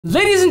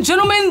Ladies and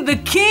gentlemen, the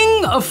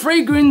king of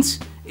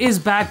fragrance is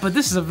back, but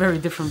this is a very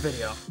different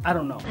video. I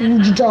don't know. What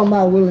you talking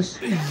about, Willis?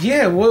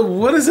 Yeah,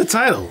 what is the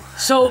title?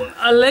 So,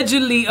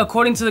 allegedly,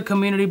 according to the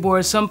community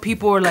board, some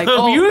people are like,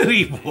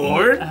 community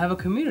board? I have a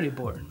community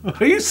board.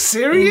 Are you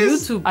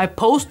serious? On YouTube, I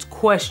post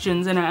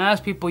questions and I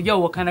ask people, yo,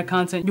 what kind of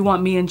content you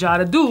want me and Ja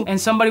to do? And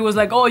somebody was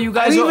like, oh, you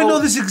guys I didn't even know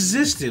this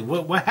existed.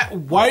 Why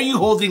are you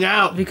holding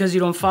out? Because you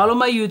don't follow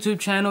my YouTube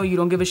channel, you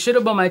don't give a shit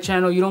about my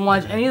channel, you don't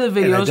watch any of the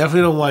videos. And I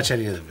definitely don't watch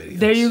any of the videos.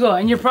 There you go.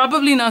 And you're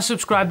probably not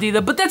subscribed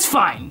either, but that's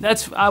fine.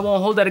 I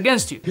won't hold that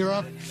against you. You're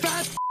a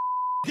fat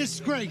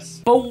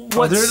disgrace. But what's...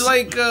 Are there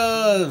like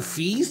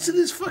fees to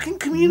this fucking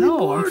community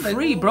board? No, I'm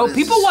free, bro.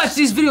 People watch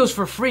these videos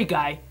for free,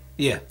 guy.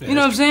 Yeah. You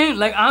know what I'm saying?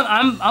 Like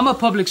I'm a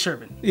public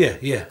servant.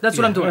 Yeah. That's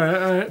what I'm doing. All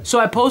right. So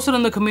I posted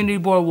on the community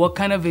board what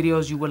kind of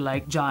videos you would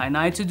like Ja and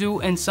I to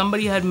do, and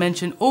somebody had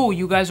mentioned, oh,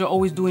 you guys are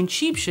always doing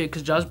cheap shit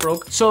because Ja's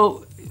broke.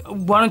 So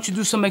why don't you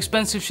do some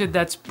expensive shit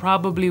that's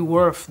probably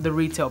worth the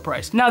retail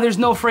price? Now, there's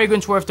no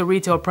fragrance worth the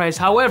retail price.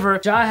 However,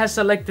 Ja has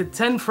selected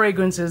 10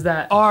 fragrances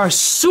that are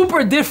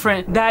super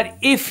different that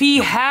if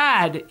you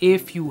had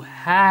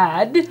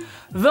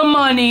the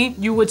money,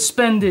 you would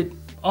spend it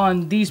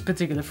on these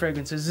particular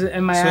fragrances.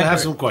 Am I accurate? I have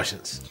some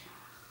questions.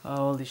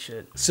 Holy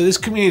shit. So this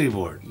community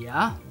board.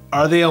 Yeah?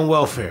 Are they on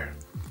welfare?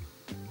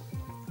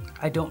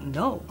 I don't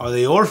know. Are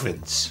they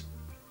orphans?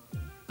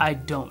 I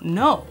don't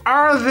know.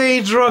 Are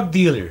they drug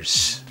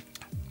dealers?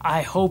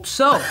 I hope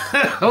so.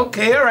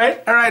 Okay, all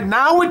right,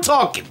 now we're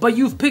talking. But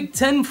you've picked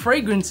 10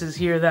 fragrances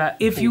here that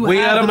if you way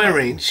out of my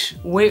range.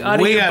 Way out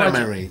of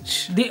my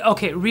range.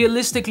 Okay,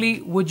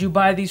 realistically, would you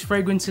buy these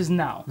fragrances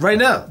now? Right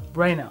now?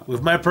 Right now.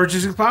 With my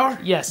purchasing power?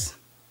 Yes.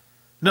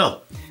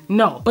 No.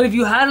 No, but if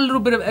you had a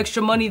little bit of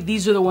extra money,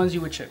 these are the ones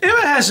you would check. If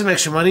I had some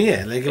extra money,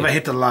 yeah. Like if I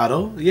hit the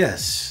lotto,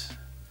 yes.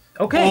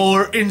 Okay.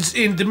 Or in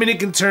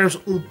Dominican terms,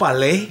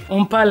 𝗙𝗙𝗏.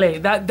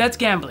 𝗙𝗏𝗏, that's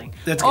gambling.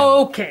 That's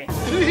gambling. Okay.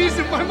 He's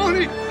in my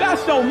money.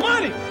 That's no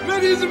money.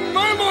 Man, he's in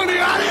my money.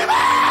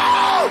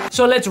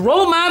 So let's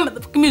roll my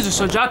music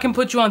so Ja can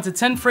put you onto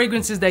 10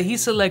 fragrances that he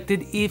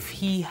selected. If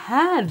he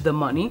had the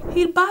money,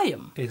 he'd buy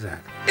them.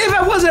 Exactly. If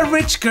I was a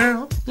rich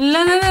girl.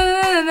 Remember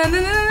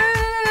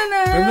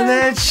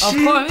that shit?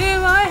 Of course,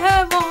 if I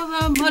have all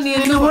the money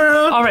in the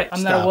world. All right,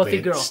 I'm not a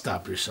wealthy girl.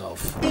 Stop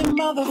yourself. We're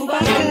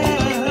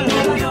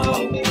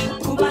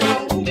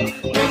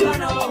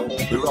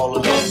all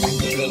alone in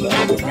the villa.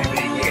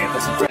 Yeah,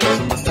 there's some friends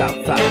on the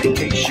south side. In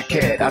case you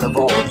cared, out of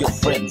all your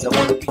friends, I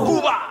want to be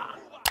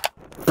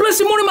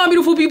Blessed morning, my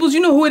beautiful peoples. You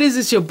know who it is.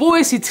 It's your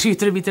boy,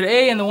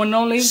 𝗙𝗏𝗏𝗏𝗏, and the one and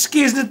only.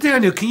 Skiz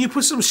Nathaniel, can you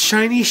put some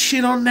shiny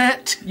shit on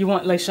that? You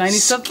want like shiny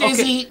stuff?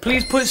 Skizzy. Okay,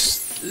 please put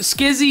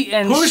Skizzy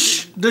and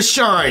push the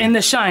shine. And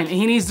the shine. And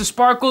he needs the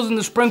sparkles and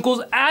the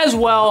sprinkles as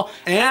well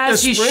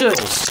as he should.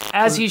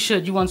 As he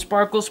should. You want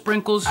sparkles,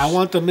 sprinkles? I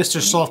want the Mr.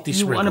 Softy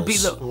sprinkles. You want to be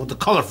the... I want the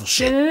colorful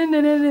shit.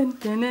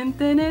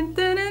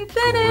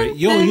 Great.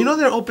 Yo, you know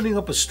they're opening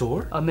up a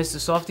store? A Mr.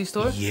 Softy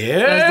store?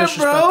 Yeah,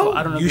 bro.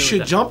 I don't know. You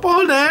should jump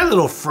on that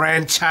little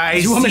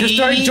franchise. You want me to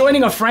start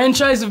joining a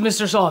franchise of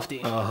Mr. Softy?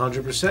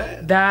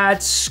 100%.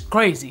 That's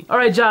crazy. All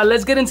right, Ja,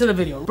 let's get into the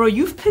video. Bro,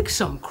 you've picked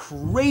some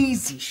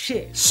crazy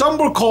shit. Some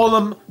will call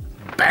them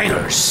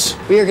bangers.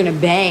 We are gonna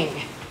bang.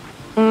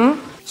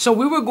 So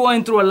we were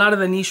going through a lot of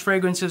the niche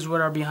fragrances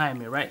that are behind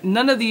me, right?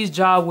 None of these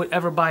Ja would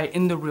ever buy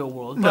in the real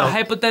world. But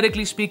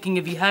hypothetically speaking,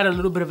 if he had a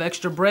little bit of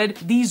extra bread,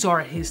 these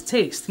are his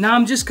taste. Now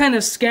I'm just kind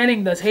of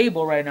scanning the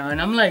table right now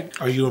and I'm like...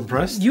 Are you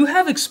impressed? You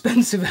have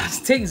expensive ass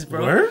taste,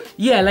 bro. Where?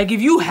 Yeah, like if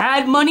you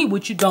had money,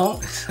 which you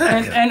don't,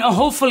 and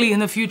hopefully in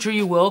the future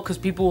you will, because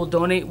people will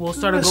donate, we'll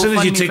start a GoFundMe. As soon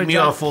as you take me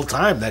on full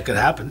time, that could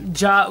happen.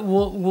 Ja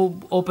will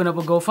open up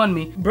a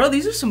GoFundMe. Bro,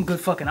 these are some good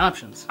fucking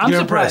options. I'm You're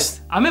surprised.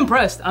 impressed. I'm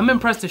impressed. I'm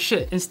impressed as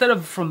shit. Instead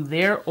of from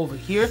there over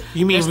here.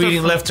 You mean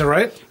reading left to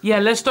right? Yeah,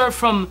 let's start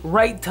from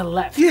right to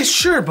left. Yeah,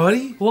 sure,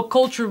 buddy. What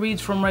culture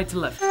reads from right to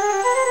left?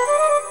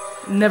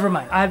 Never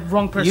mind. I had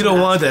wrong person. You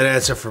don't want that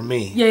answer from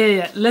me.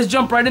 Yeah. Let's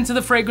jump right into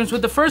the fragrance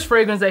with the first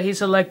fragrance that he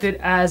selected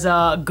as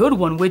a good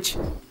one, which...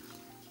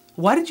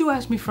 Why did you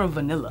ask me for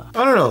vanilla?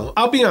 I don't know.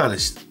 I'll be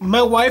honest.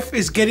 My wife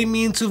is getting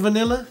me into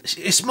vanilla.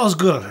 It smells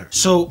good on her.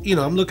 So, you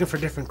know, I'm looking for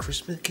different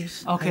Christmas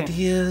gift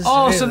ideas.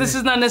 Oh, so this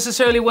is not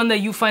necessarily one that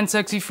you find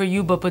sexy for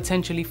you, but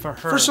potentially for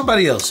her. For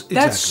somebody else. Exactly.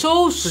 That's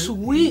so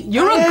sweet.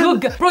 You're a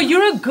good guy. Bro,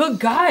 you're a good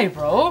guy,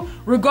 bro.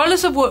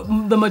 Regardless of what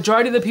the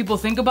majority of the people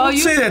think about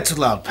you. Don't say that too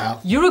loud,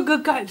 pal. You're a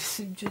good guy.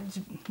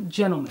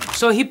 Gentleman.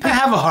 So he picked... I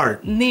have a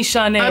heart. 𝗙𝐿𝐴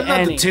I'm not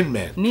𝗍𝗏𝗏. the Tin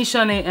Man.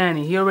 𝗙𝐿𝐴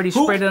𝗍𝗏𝗏. He already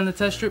sprayed it on the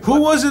test strip. Who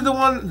was it the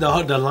one?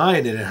 The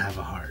lion didn't have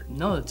a heart.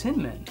 No, the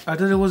Tin Man. I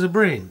thought it was a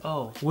brain.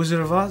 Oh. Wizard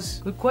of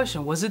Oz? Good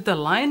question. Was it the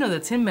lion or the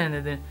Tin Man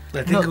that didn't?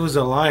 I think it was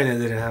the lion that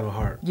didn't have a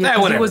heart. Yeah,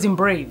 he wasn't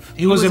brave.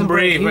 He wasn't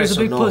brave, He was a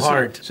so big no pussy.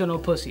 heart. So no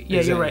pussy. Yeah,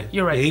 exactly.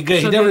 You're right. He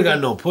never got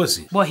no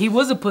pussy. Well, he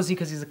was a pussy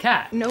because he's a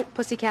cat. Nope,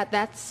 pussycat,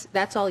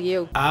 that's all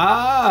you.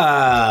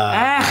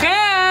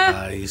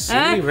 You see?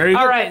 Very good.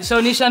 All right,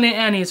 so 𝗙𝐿𝐴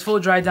𝗍𝗏𝗏, it's full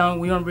dry down.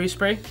 We on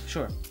respray?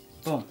 Sure.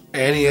 Boom.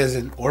 Annie as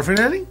an orphan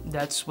Annie?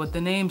 That's what the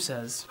name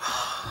says.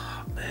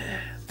 Man.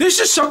 There's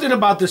just something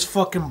about this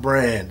fucking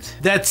brand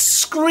that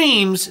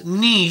screams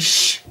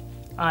niche.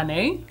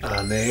 Ane.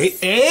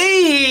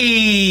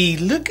 Hey,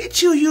 look at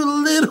you, you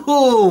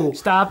little.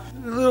 Stop.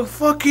 Little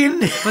fucking.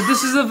 But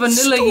this is a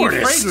vanilla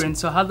stewardess. fragrance,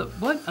 so how the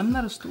what? I'm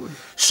not a steward.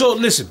 So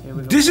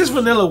listen, this is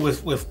vanilla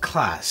with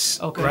class.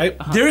 Okay. Right?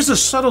 There's a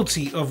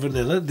subtlety of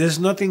vanilla. There's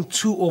nothing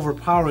too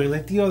overpowering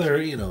like the other,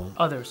 you know.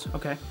 Others.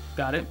 Okay.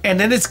 Got it. And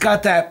then it's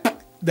got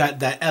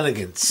that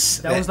elegance.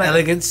 That was like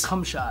elegance.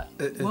 cum shot.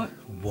 What?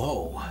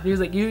 Whoa. He was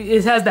like,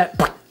 it has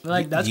that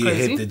like that's you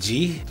crazy. hit the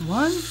G.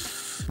 What?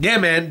 Yeah,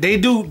 man, they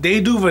do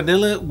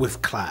vanilla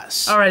with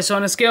class. All right, so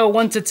on a scale of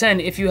 1 to 10,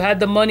 if you had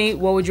the money,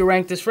 what would you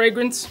rank this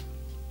fragrance?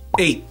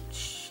 8.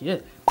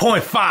 Shit.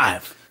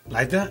 0.5.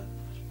 Like that?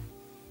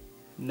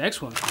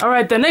 Next one. All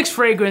right, the next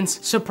fragrance,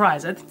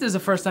 surprise. I think this is the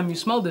first time you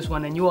smelled this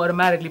one and you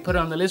automatically put it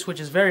on the list, which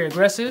is very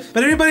aggressive.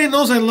 But everybody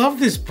knows I love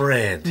this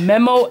brand.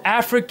 Memo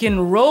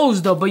African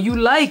Rose though, but you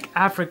like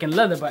African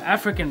leather, but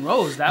African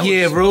Rose, that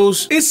Yeah, was...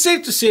 Rose. It's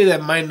safe to say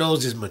that my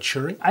nose is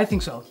maturing. I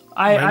think so.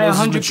 My nose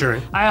is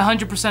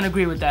 100%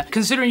 agree with that.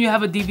 Considering you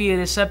have a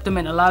deviated septum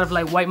and a lot of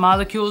like white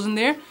molecules in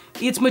there,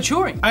 it's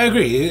maturing. I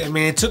agree. I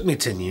mean, it took me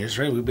 10 years,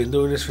 right? We've been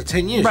doing this for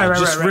 10 years. Right, You right,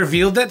 just right, right.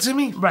 revealed that to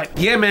me? Right.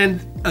 Yeah,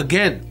 man.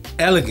 Again,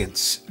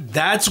 elegance.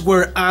 That's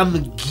where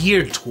I'm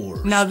geared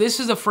towards. Now this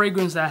is a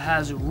fragrance that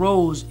has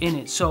rose in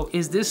it. So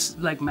is this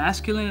like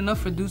masculine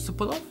enough for dudes to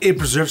pull off? It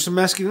preserves some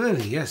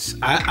masculinity, yes.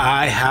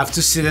 I have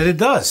to say that it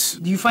does.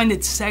 Do you find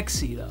it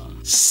sexy though?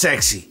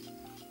 Sexy.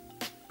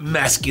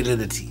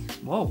 Masculinity.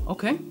 Whoa,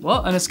 okay.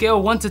 Well, on a scale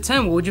of 1 to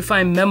 10, what would you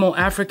find Memo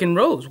African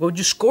Rose? What would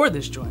you score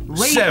this joint?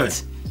 Rate 7.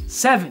 it.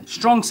 7,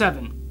 strong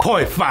 7.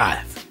 0.5.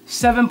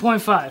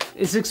 7.5.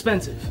 It's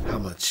expensive. How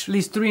much? At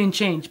least 3 and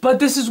change. But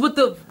this is what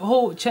the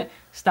whole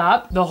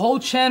stop. The whole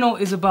channel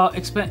is about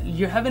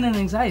You're having an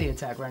anxiety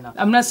attack right now.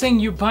 I'm not saying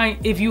you're buying,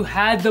 if you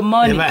had the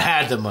money. If I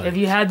had the money. If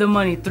you had the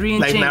money, 3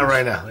 and like change. not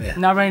right now, yeah.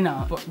 Not right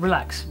now, but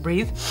relax,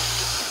 breathe.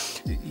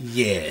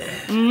 Yeah.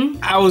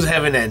 I was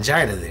having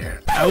angina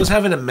there. I was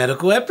having a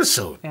medical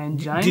episode.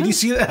 Angina? Did you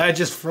see that? I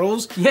just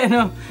froze. Yeah,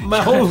 no.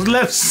 My whole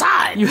left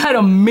side. You had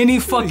a mini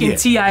fucking Yeah.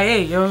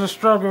 TIA. It was a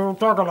struggle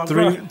talking about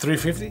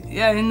 350?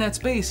 Yeah, in that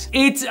space.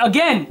 It's,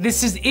 again,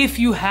 this is if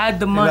you had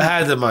the money. If I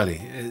had the money.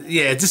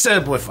 Yeah, it's a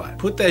 7.5.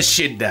 Put that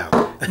shit down.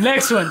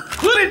 Next one.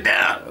 Put it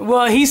down.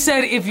 Well, he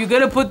said if you're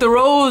gonna put the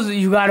rose,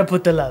 you gotta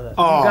put the leather.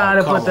 Oh, you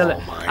gotta come put the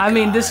on, my I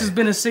mean, guy. this has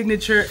been a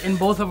signature in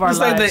both of our It's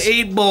lives. like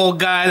the 8-ball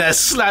guy that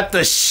slapped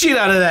the shit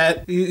out of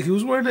that. He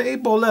was wearing the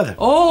 8-ball leather.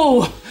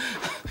 Oh!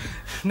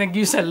 Nigga,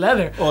 you said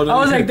leather. Oh, no, I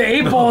was like the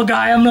 8-ball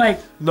guy. I'm like,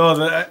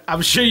 No,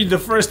 I'm sure the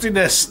first thing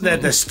that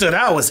stood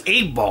out was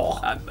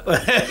 8-ball.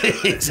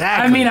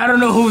 Exactly. I mean, I don't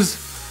know who's.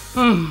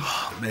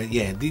 Oh, man,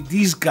 yeah,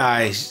 these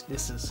guys.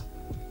 This is.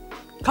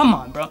 Come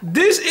on, bro.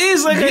 This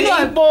is like You an know-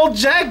 8-ball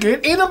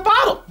jacket in a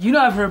bottle. You know,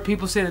 I've heard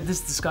people say that this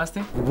is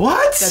disgusting.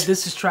 What? That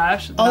this is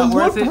trash. On Not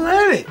what worth it.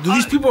 planet? Do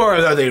these people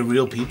are they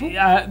real people?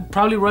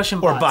 Probably Russian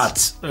Or bots.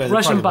 bots. They're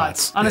Russian probably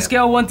bots. bots. On a Yeah.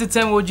 scale of 1 to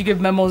 10, what would you give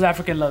Memo's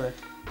African leather?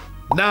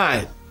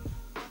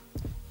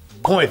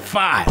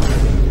 9.5.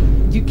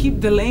 You keep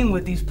delaying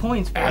with these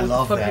points, bro. I What the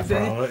love fuck that, is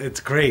that? bro. It's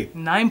great.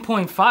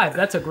 9.5.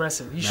 That's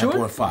aggressive. You sure?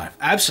 9.5.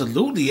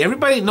 Absolutely.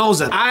 Everybody knows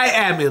that I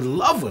am in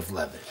love with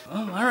leather.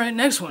 Oh, all right,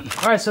 next one.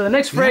 All right, so the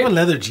next Do you have a phrase.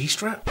 leather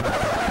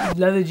G-strap?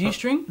 Leather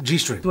G-string?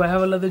 G-string. Do I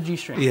have a leather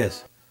G-string?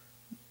 Yes.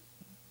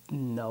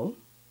 No.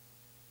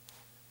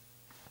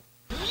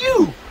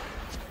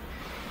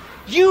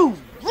 You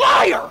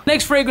liar!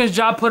 Next fragrance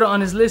Job put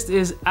on his list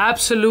is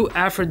Absolute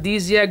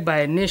Aphrodisiac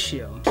by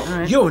Initio. All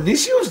right. Yo,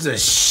 Initio's the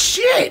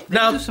shit.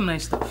 Now, Do some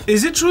nice stuff.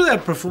 is it true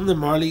that Perfume de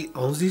Marly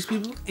owns these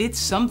people? It's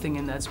something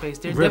in that space.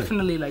 They're Really?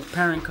 definitely like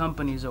parent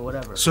companies or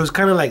whatever. So it's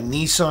kind of like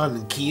Nissan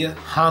and Kia,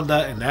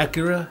 Honda and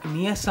Acura.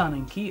 Nissan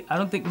and Kia. I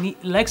don't think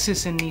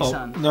Lexus and Oh,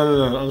 Nissan.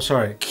 no, I'm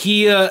sorry.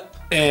 Kia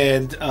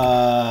and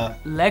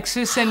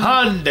Lexus and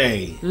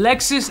Hyundai.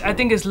 Lexus. I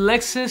think it's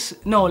Lexus.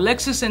 No,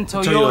 Lexus and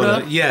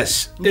Toyota.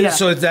 Yes. Yeah.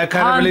 So it's that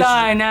kind Honda of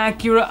relationship. and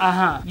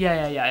Acura.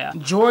 Yeah.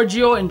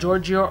 Giorgio and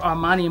Giorgio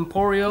Armani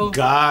Emporio.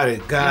 Got it. You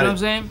know what I'm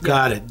saying?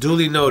 Got it.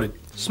 Duly noted.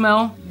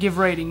 Smell. Give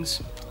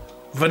ratings.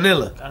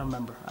 Vanilla. I don't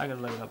remember. I gotta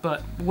look it up.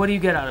 But what do you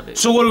get out of it?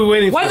 So what are we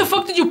waiting Why for? the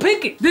fuck did you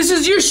pick it? This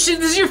is your shit.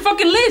 This is your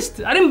fucking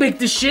list. I didn't make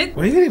this shit.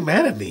 Why are you getting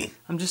mad at me?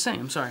 I'm just saying.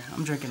 I'm sorry.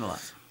 I'm drinking a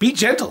lot. Be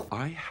gentle.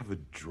 I have a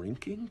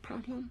drinking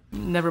problem?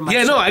 Never mind.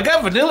 Yeah, no, I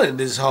got vanilla in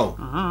this hoe.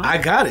 I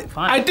got it.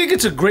 Fine. I think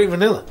it's a great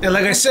vanilla. And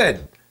like I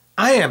said,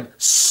 I am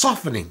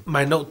softening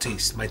my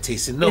taste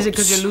in notes. Is it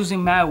because you're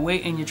losing mad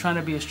weight and you're trying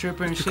to be a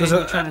stripper and shit? And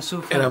you're trying to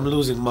sue for and I'm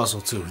losing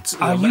muscle too.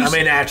 I'm you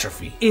in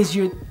atrophy. Is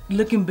you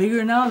looking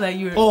bigger now that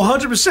you're? Oh,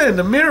 100% in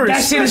the mirror.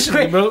 that shit is especially,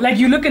 crazy, bro. Like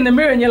you look in the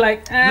mirror and you're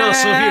like, No,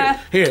 so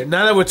here.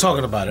 Now that we're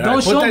talking about it, Don't all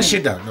right, show put that me.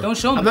 shit down. No, Don't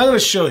show me. I'm not gonna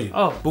show you.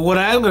 Oh. But what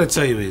I am gonna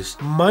tell you is,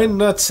 my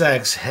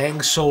nutsacks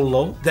hang so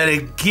low that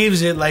it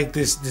gives it like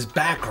this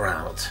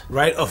background,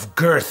 right, of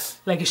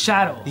girth. like a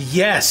shadow.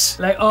 Yes.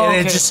 Like, oh,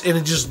 and okay.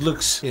 it just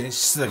looks. It's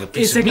just like a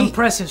piece It's of like meat.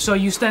 impressive. So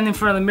you stand in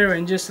front of the mirror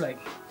and just like,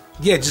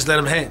 Yeah, just let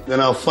him hang. Then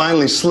I'll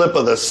finally slip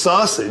of the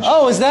sausage.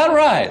 Oh, is that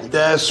right?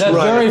 That's that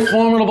right. very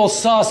formidable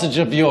sausage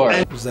of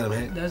yours. Just let him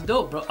hang. That's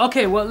dope, bro.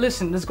 Okay, well,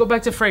 listen, let's go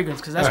back to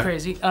fragrance, because that's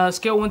crazy.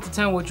 Scale 1 to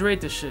 10, what'd you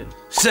rate this shit?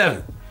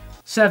 7.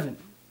 7.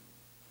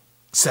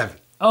 7.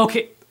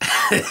 Okay.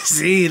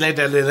 See, like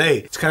that little A.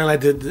 It's kind of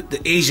like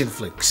the Asian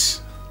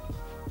flicks.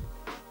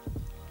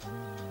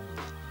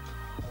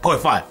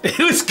 0.5. It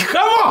was,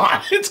 come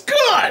on, it's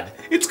good.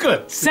 It's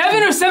good.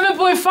 7 or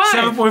 7.5?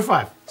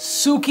 7.5.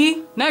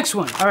 Suki, next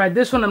one. All right,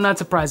 this one I'm not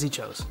surprised he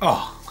chose.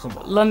 Oh, come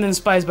on. London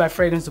Spice by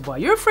Fragrance du Bois.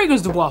 You're a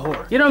Fragrance du Bois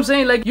whore. You know what I'm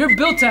saying? Like, you're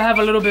built to have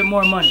a little bit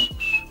more money.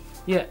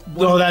 Yeah.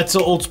 No, that's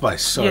Old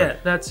Spice. Sorry. Yeah,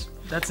 that's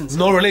insane.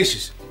 No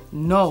relations.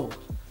 No.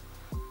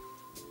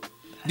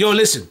 Yo,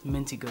 listen.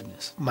 Minty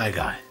goodness. My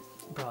guy.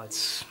 Bro,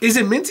 it's... Is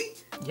it minty?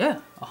 Yeah,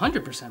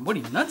 100%. What are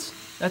you, nuts?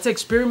 That's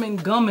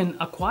experiment gum and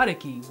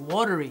aquatic-y,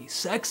 watery,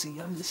 sexy.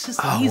 I mean, it's just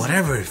easy.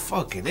 Whatever it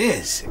fucking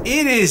is.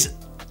 It is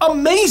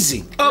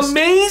amazing.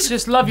 Amazing.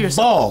 Just love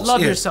yourself. Balls. Love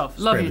Yeah. yourself.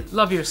 Love yourself. This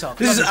love is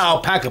yourself.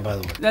 alpaca, by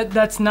the way.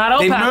 That's not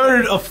They alpaca.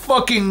 murdered a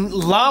fucking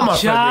llama for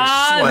this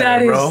sweater,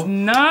 that bro. is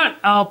not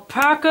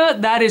alpaca.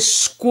 That is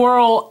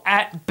squirrel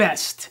at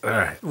best. All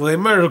right. Well, they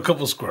murdered a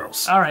couple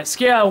squirrels. All right,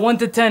 scale 1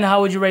 to 10. How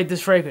would you rate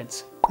this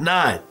fragrance?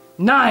 9.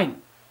 9.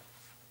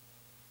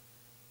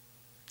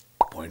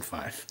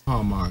 0.5.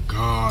 Oh my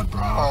God,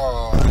 bro.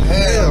 Oh,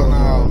 hell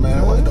no,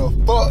 man. What the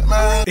fuck,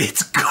 man?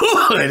 It's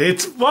good.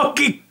 It's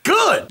fucking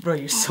good. Bro,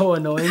 you're so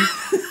annoying.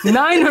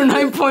 9 or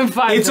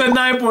 9.5? It's a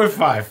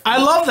 9.5. I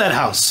love that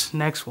house.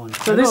 Next one.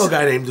 So I know a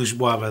guy named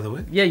𝗙𝐿𝐿, by the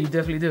way. Yeah, you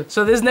definitely do.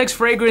 So this next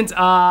fragrance,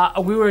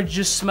 we were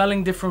just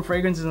smelling different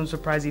fragrances. I'm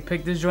surprised he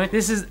picked this joint.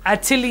 This is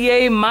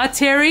Atelier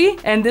Materi,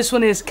 and this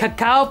one is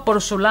Cacao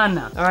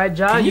Porcelana. All right,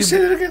 Ja, Can you say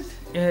that again?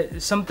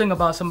 Something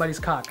about somebody's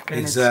cock. And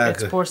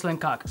Exactly. It's porcelain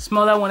cock.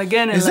 Smell that one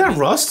again. And Is that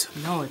rust?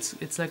 No,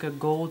 it's like a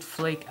gold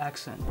flake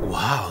accent.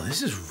 Wow,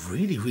 this is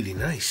really, really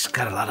nice.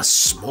 Got a lot of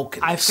smoke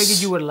in this. I figured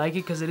you would like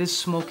it because it is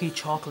smoky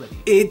chocolatey.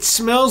 It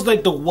smells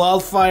like the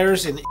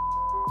wildfires in...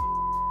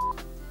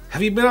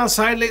 Have you been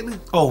outside lately?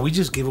 Oh, we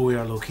just gave away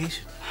our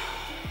location.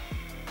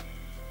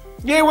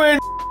 Yeah, we're in...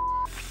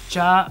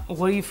 Ja,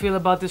 what do you feel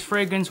about this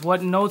fragrance?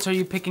 What notes are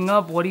you picking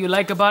up? What do you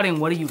like about it and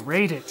what do you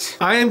rate it?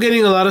 I am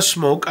getting a lot of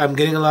smoke. I'm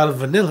getting a lot of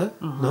vanilla.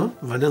 No?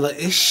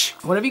 Vanilla-ish.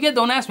 Whatever you get,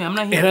 don't ask me. I'm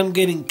not here. And I'm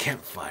getting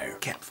campfire.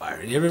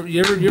 Campfire. You ever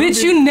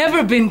Bitch, you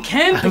never been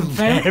camping,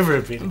 fam.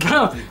 Never been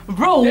camping.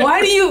 Bro,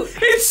 why do you...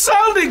 It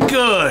sounded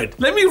good.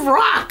 Let me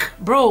rock.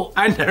 Bro.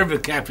 I've never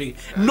been camping.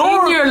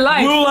 Nor in your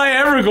life. will I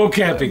ever go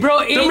camping.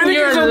 Bro, in Dominicans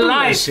your don't do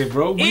life. that shit,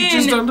 bro. We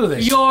just don't do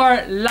that shit. In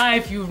your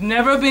life, you've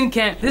never been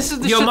camping. This is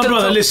the shit Yo, my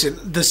brother, that's... listen.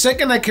 The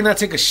second I cannot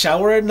take a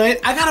shower at night,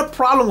 I got a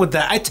problem with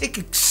that. I take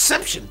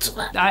exception to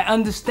that. I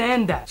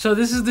understand that. So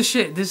this is the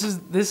shit. This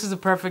is a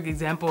perfect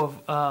example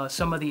of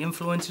some of the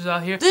influencers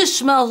out here. This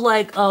smells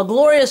like a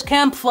glorious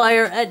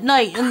campfire at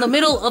night in the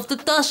middle of the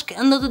dusk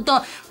and the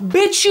dawn.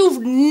 Bitch,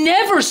 you've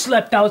never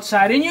slept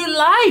outside in your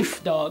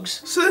life,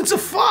 dogs. So it's a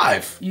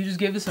 5. You just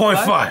gave this a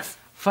 0.5.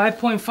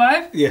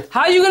 5.5? Yeah.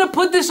 How you gonna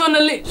put this on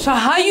the list? So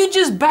how you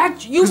just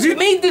you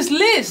made this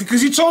list?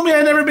 Because you told me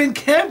I'd never been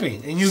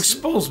camping and you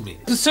exposed me.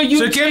 So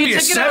it can't be a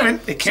 7.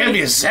 It can't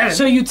be a 7.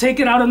 So you take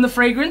it out on the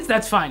fragrance?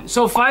 That's fine.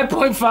 So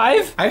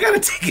 5.5? I gotta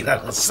take it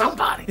out on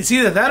somebody. It's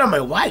either that or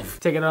my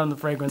wife. Take it out on the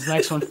fragrance.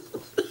 Next one.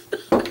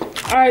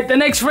 All right, the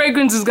next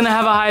fragrance is gonna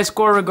have a high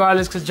score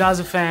regardless because Ja's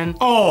a fan.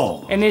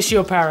 Oh.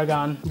 Inicio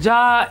Paragon. Put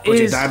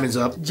your diamonds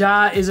up.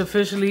 Ja is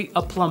officially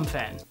a plum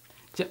fan.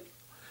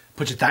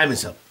 Put your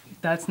diamonds up.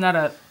 That's not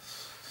a...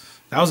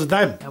 That was a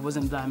diamond. That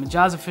wasn't a diamond.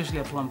 Ja's officially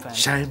a plum fan.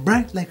 Shine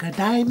bright like a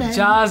diamond.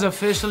 Ja's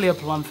officially a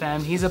plum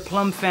fan. He's a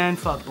plum fan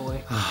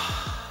fuckboy.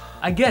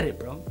 I get it,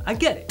 bro. I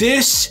get it.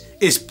 This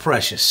is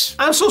precious.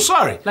 I'm so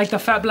sorry. Like the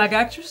fat black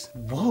actress?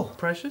 Whoa.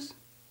 Precious?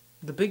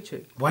 The big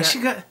chick. Why she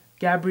got...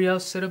 Gabrielle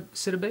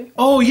𝗬𝗪𝗪?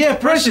 Oh, yeah,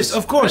 Precious.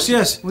 Of course,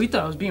 yes. We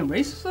thought I was being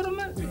racist on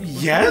that?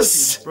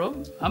 Yes.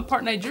 Bro, I'm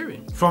part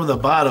Nigerian. From the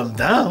bottom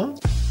down.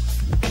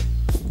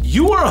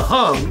 You are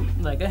hung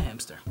like a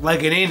hamster.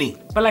 Like an innie.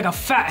 But like a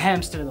fat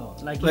hamster though.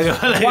 Like he's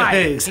like wide.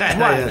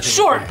 exactly. He's wide.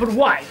 Short but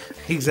wide.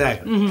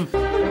 Exactly.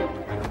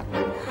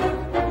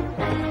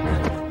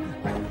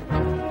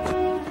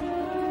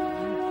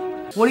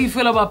 What do you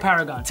feel about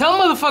Paragon? Tell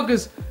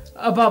motherfuckers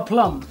about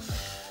Plum.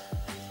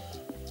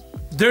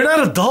 They're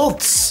not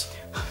adults.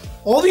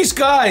 All these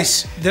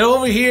guys, they're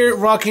over here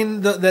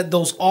rocking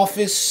those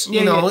office,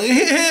 you know,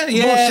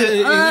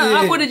 bullshit.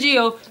 I'm with a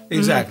Geo.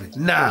 Exactly.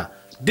 Nah,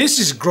 this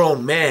is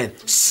grown man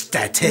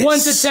status. 1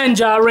 to 10,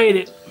 Ja, rate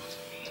it.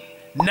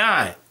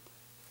 9.5.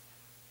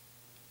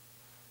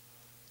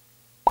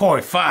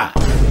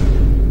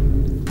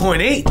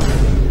 0.8.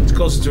 It's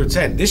closer to a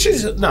 10. This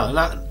is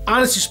not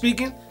honestly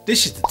speaking.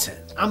 This is the 10.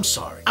 I'm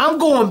sorry. I'm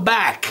going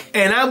back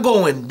and I'm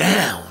going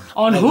down.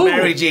 On like who?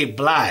 Mary J.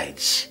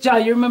 Blige. Ja,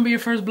 you remember your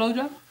first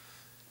blowjob?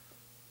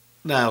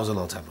 Nah, it was a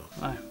long time ago.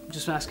 Alright,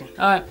 just asking.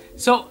 Alright,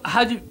 so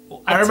how'd you...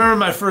 I remember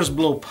my first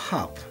blow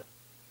pop.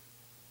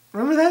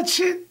 Remember that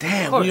shit?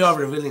 Damn, we are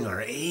revealing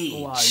our age.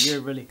 Wow,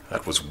 you're really...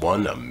 That was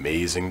one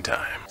amazing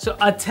time. So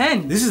a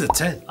 10. This is a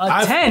 10.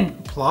 A 10.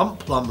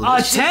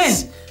 Plumlicious. A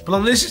 10.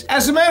 Plumlicious.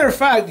 As a matter of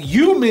fact,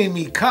 you made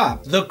me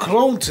cop the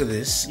clone to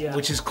this,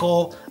 which is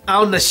called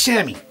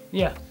𝗙𝙧𝙘𝗧.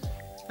 Yeah.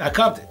 I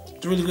copped it.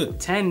 It's really good.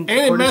 10. And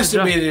it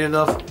masturbated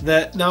enough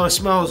that now it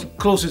smells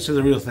closer to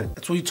the real thing.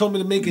 That's what you told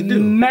me to make it do.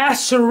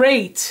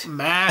 Macerate.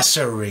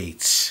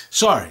 Macerates.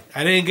 Sorry,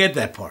 I didn't get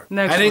that part.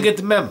 Next I didn't one. get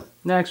the memo.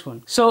 Next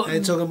one. So I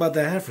ain't talking about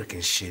that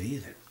African shit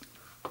either.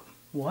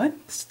 what?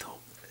 It's dope.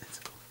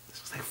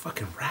 It's like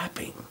fucking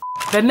rapping.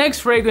 The next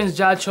fragrance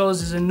Ja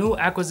chose is a new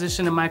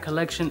acquisition in my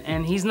collection,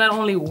 and he's not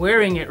only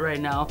wearing it right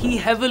now, he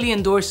heavily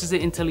endorses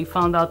it until he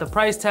found out the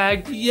price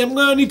tag. Yeah, I'm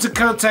gonna need to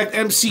contact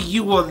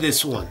MCU on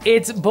this one.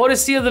 It's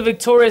𝗏𝗏 the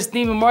Victorious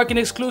Neiman Marcus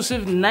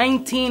exclusive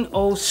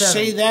 1907.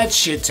 Say that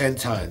shit 10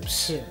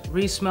 times. Yeah,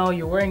 re-smell,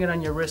 you're wearing it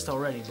on your wrist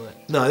already, but...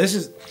 No, this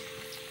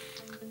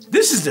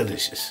is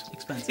delicious.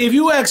 Expensive. If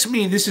you ask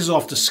me, this is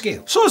off the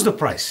scale. So is the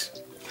price.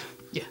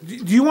 Yeah. Do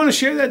you want to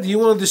share that? Do you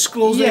want to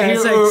disclose that Yeah, here?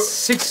 it's like or-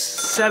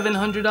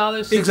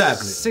 $600-700.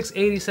 Exactly.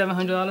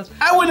 $680-700.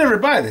 I would never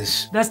buy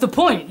this. That's the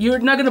point. You're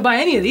not gonna buy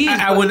any of these.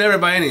 I would never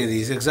buy any of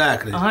these,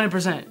 exactly.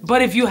 100%.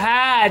 But if you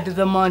had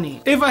the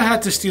money, If I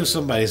had to steal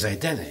somebody's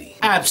identity,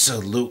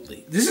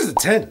 absolutely. This is a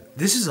 10.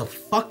 This is a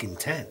fucking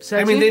 10. I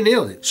Sexy? mean, they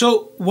nailed it.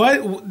 So,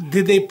 what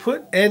did they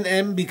put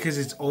NM because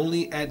it's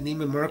only at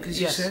Neiman Marcus,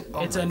 you yes, said?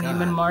 Oh it's my a God.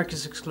 Neiman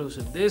Marcus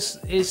exclusive. This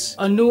is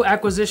a new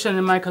acquisition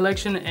in my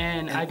collection,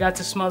 and I got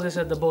to smell this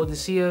at the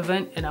𝗏𝗏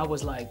event, and I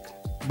was like,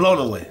 Blown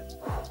away.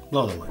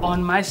 Blown away.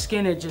 on my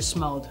skin, it just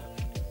smelled,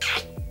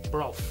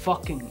 bro,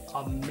 fucking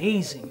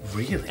amazing.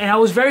 Really? And I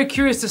was very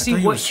curious to see I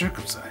thought you were what.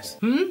 circumcised.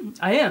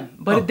 I am,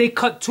 but they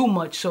cut too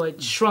much, so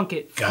it shrunk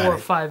it Got 4 or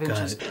it, 5 got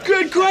inches. it.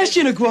 Good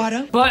question,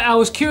 Aguada. But I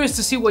was curious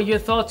to see what your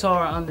thoughts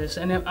are on this,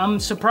 and I'm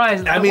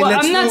surprised. I mean, well,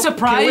 let's I'm not do-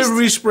 surprised. Can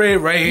we respray it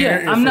right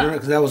here? Yeah, I'm not-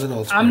 Because that was an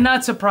old spray. I'm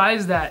not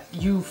surprised that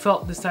you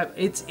felt this type.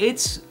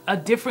 It's a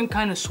different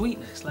kind of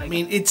sweetness. Like I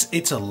mean,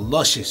 it's a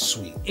luscious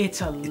sweet.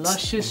 it's a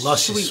luscious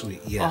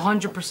sweet, yeah.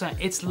 100%.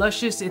 It's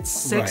luscious. It's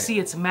sexy.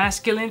 It's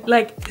masculine.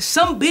 Like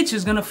some bitch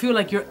is gonna feel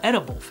like you're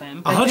edible,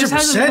 fam. Like, this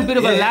has a little 100%, bit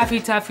of a yeah.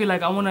 laffy taffy.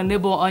 Like I want to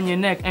nibble on your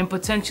neck and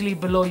potentially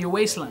below your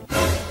waistline.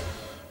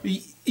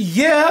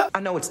 Yeah, I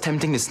know it's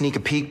tempting to sneak a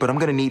peek, but I'm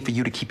gonna need for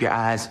you to keep your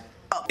eyes.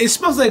 it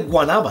smells like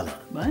guanábana.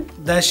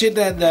 What? That shit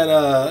that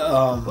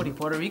What are you,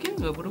 Puerto Rican?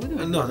 What are we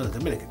doing? no,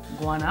 Dominican.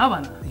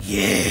 Guanábana.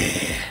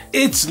 Yeah,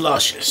 it's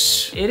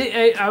luscious.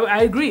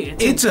 I agree.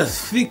 It's a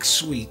thick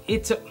sweet.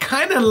 It's a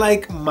Kind of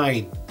like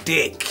my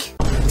dick.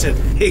 It's a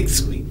thick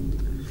sweet.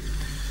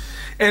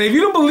 And if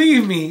you don't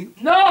believe me,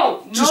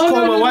 no. Just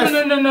call my wife.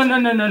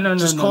 No.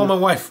 just call my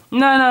wife.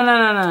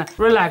 No.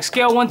 Relax.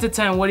 Scale 1 to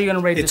 10. What are you gonna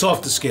rate It's this?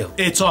 off the scale.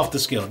 It's off the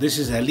scale. This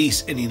is at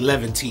least an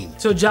 11-teen.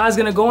 So Ja's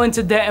gonna go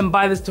into debt and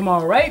buy this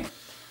tomorrow, right?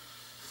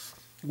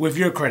 With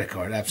your credit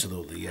card,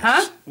 absolutely, yes.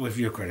 Huh? With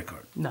your credit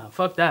card. No,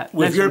 fuck that.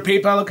 With Next your one.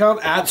 PayPal account,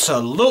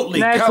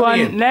 absolutely. Next Count me one.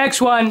 in. Next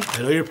one.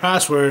 I know your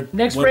password.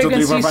 Next 1, 2, 3,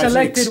 fragrance 4, he 5, 6.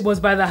 selected was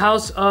by the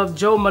house of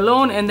Joe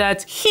Malone, and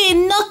that's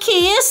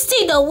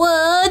Inokiesti the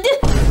word.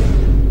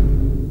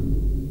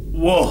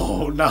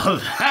 Whoa, now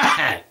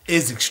that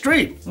is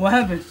extreme. what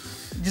happened?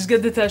 Just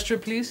get the tester,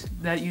 please,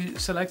 that you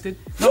selected.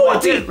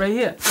 40! Right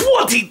here.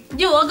 40!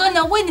 You are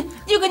gonna win.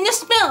 You're gonna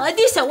smell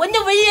this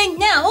whenever right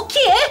now,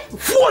 okay?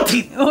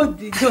 40! Oh,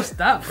 yo,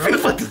 stop,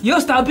 bro. Yo,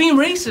 stop being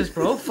racist,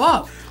 bro.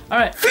 Fuck. All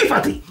right.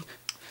 50!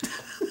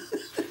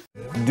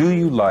 Do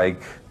you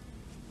like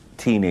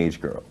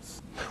teenage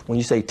girls? When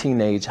you say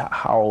teenage,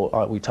 how old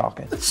are we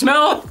talking?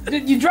 Smell.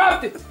 You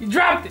dropped it. You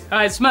dropped it. All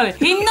right, smell it.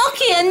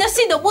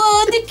 Inokiesti the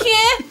word,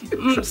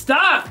 okay?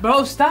 Stop,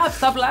 bro. Stop.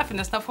 Stop laughing.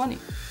 That's not funny.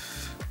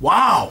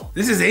 Wow,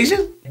 this is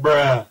Asian?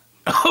 Bruh.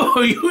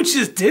 Oh, you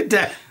just did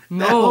that.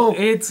 No,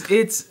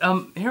 it's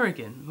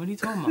American. What are you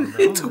talking about,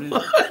 bro? It's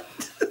what?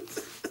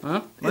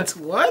 Huh? It's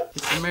what?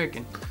 It's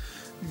American.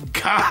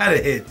 Got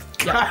it.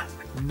 Got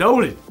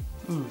Noted.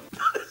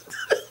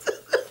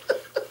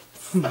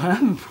 What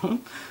happened, bro?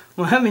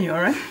 What happened? You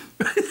alright?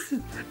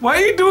 Why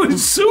are you doing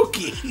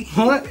Suki?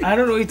 What? I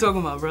don't know what you're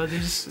talking about, bro.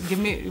 Just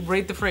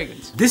rate the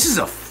fragrance. This is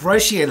a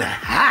freshie and a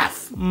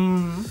half.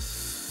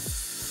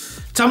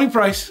 Tell me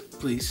price,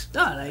 please.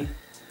 Like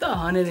the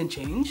 100 and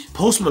change.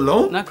 Post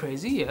Malone? Not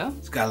crazy, yeah.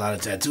 He's got a lot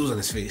of tattoos on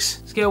his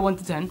face. Scale 1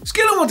 to 10.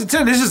 Scale of 1 to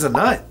 10, this is a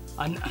 9.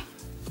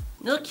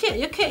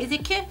 Okay, is it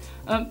okay?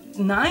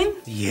 9?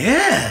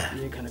 Yeah.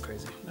 You're kind of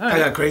crazy. I Alright.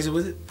 got crazy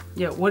with it.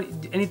 Yeah. What?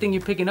 Anything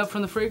you're picking up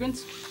from the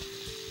fragrance?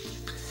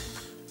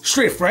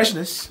 Straight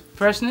freshness.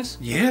 Freshness?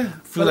 Yeah.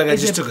 Feel like I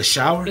just took a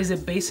shower. Is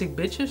it basic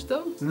bitches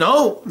though?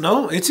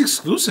 No, it's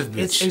exclusive, bitch.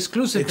 It's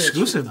exclusive.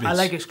 Exclusive, bitch. I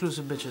like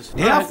exclusive bitches.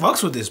 Yeah, Alright. I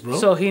fucks with this, bro.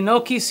 So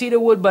Hinoki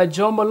Cedarwood by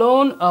Joe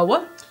Malone.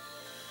 What?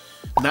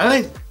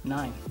 9.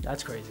 9.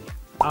 That's crazy.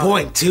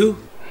 Point 2.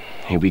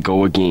 Here we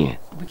go again.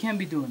 We can't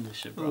be doing this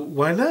shit, bro.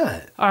 Why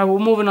not? All right, we're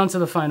moving on to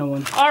the final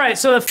one. All right,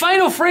 so the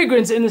final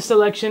fragrance in the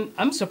selection.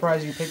 I'm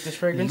surprised you picked this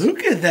fragrance.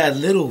 Look at that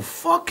little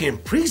fucking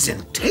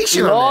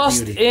presentation on Lost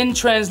that beauty. in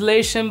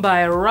Translation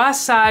by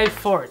𝗙𝙧𝙘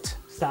𝗕𝘂𝘀𝗀.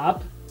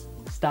 Stop.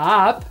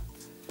 Stop.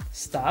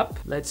 Stop.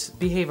 Let's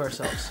behave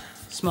ourselves.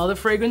 Smell the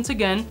fragrance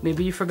again.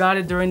 Maybe you forgot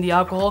it during the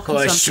alcohol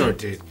consumption. Oh, I sure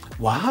did.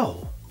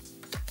 Wow.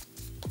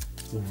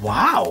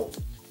 Wow.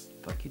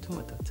 Fuck you doing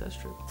with that test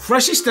strip?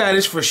 Freshy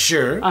status for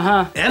sure.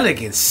 Uh-huh.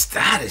 Elegant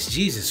status.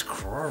 Jesus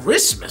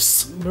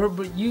Christmas.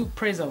 Bro, you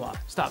praise a lot.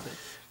 Stop it.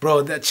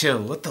 Bro, that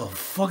chill. What the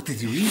fuck did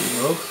you eat,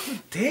 bro?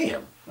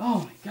 Damn.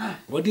 Oh my God.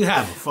 What do you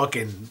have? A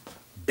fucking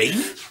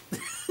baby?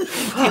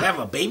 You have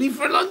a baby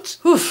for lunch?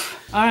 Oof.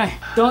 All right.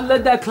 Don't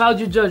let that cloud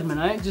your judgment,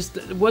 all right? Just,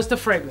 what's the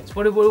fragrance?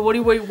 What are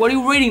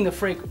you rating the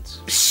fragrance?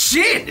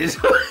 Shit.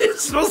 It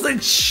smells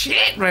like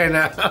shit right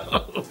now.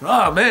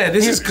 Oh, man.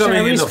 This is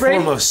coming in the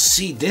form of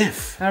C.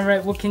 diff. All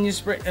right. What can you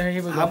spray? Here we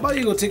go. How about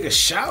you go take a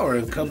shower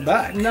and come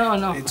back?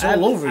 No. It's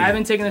all over you. I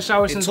haven't taken a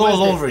shower since Wednesday.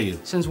 It's all over you.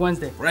 Since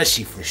Wednesday.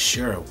 Freshy for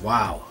sure.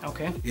 Wow.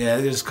 Okay. Yeah,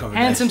 it is covered.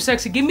 Handsome,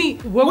 sexy. Give me...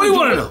 What do you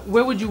want to know?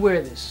 Where would you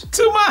wear this?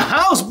 To my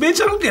house, bitch.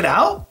 I don't get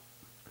out.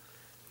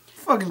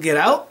 Fucking get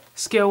out.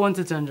 Scale 1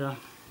 to 10, John.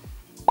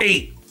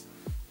 8.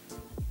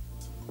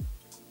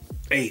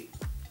 8.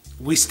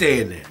 We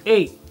stay in there.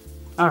 8.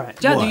 All right.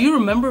 John, What? do you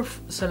remember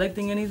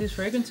selecting any of these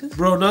fragrances?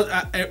 Bro, no,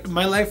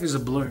 my life is a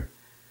blur.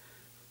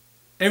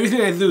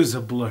 Everything I do is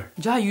a blur.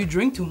 John, you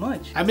drink too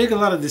much. I make a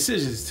lot of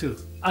decisions too.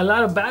 A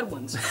lot of bad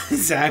ones.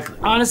 Exactly.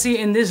 Honestly,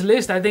 in this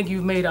list, I think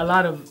you've made a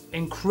lot of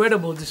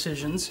incredible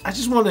decisions. I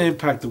just want to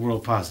impact the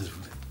world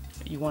positively.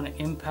 You want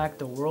to impact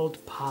the world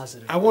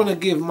positively. I want to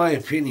give my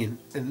opinion.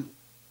 And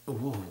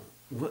whoa,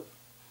 what?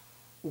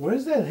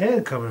 Where's that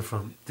hand coming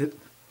from?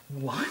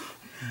 What?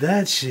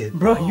 That shit.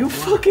 Bro, you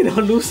fucking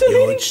hallucinating?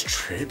 Yo, it's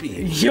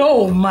trippy.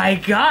 Yo, my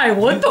guy,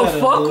 what the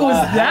fuck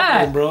was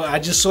that? Bro, I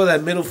just saw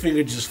that middle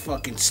finger just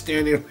fucking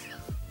standing.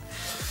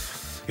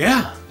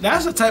 Yeah,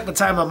 that's the type of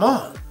time I'm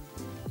on.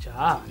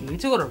 Ja, you need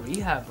to go to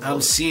rehab, bro.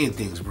 I'm seeing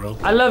things, bro.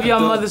 I love y'all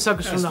mother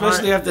suckers from the heart.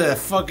 Especially after that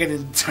fucking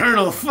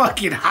internal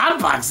fucking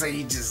hotbox that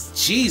you just...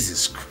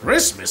 Jesus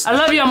Christmas. I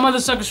love y'all mother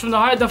suckers from the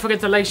heart. Don't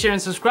forget to like, share,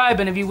 and subscribe.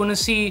 And if you want to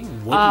see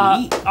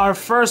our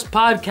first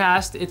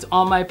podcast, it's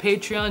on my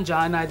Patreon.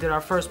 John and I did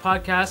our first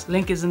podcast.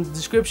 Link is in the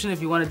description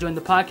if you want to join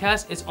the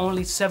podcast. It's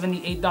only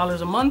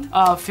 $78 a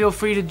month. Feel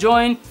free to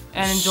join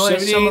and enjoy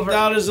some of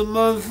our... $78 a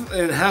month,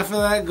 and half of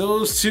that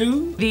goes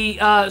to... the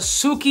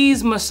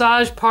𝗙𝗍𝗄𝐾𝐻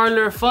Massage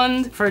Parlor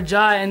Fund for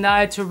Ja and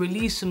I to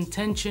release some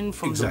tension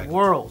from the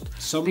world.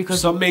 Some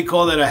may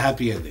call that a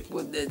happy ending.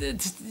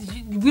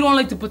 We don't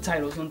like to put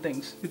titles on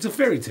things. It's a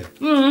fairy tale.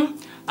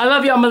 I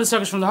love y'all mother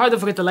suckers from the heart. Don't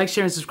forget to like,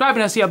 share, and subscribe.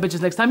 And I'll see y'all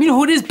bitches next time. You know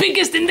who it is?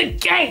 Biggest in the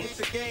game.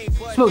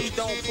 Smooch.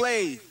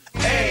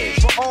 Hey,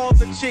 for all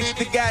the chicks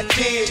that got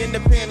dead in the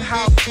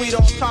penthouse suite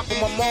on top of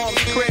my mom's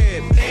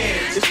crib.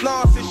 It's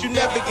nonsense, you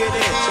never get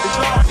in. It's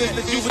nonsense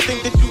that you would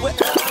think that you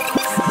would.